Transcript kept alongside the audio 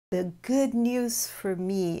The good news for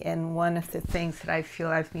me, and one of the things that I feel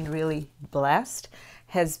I've been really blessed,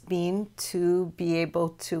 has been to be able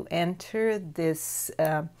to enter this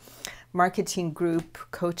marketing group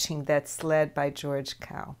coaching that's led by George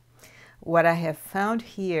Kao. What I have found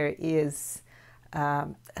here is a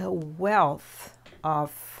wealth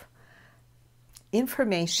of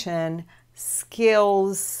information,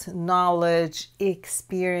 skills, knowledge,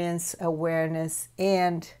 experience, awareness,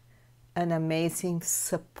 and an amazing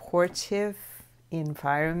supportive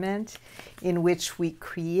environment in which we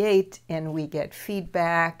create and we get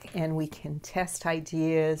feedback and we can test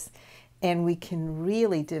ideas and we can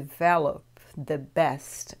really develop the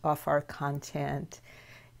best of our content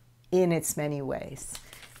in its many ways.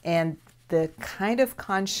 And the kind of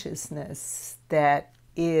consciousness that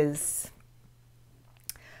is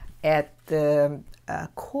at the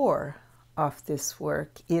core of this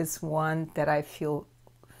work is one that I feel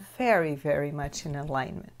very, very much in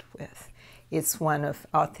alignment with. It's one of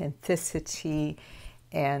authenticity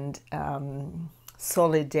and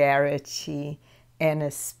solidarity and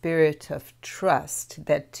a spirit of trust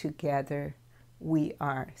that together we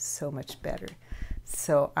are so much better.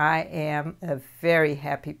 So I am a very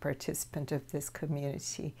happy participant of this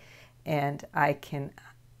community, and I can,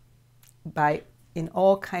 in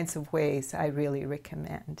all kinds of ways, I really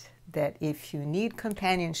recommend that if you need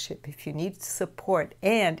companionship, if you need support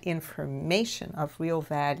and information of real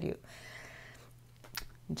value,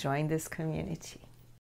 join this community.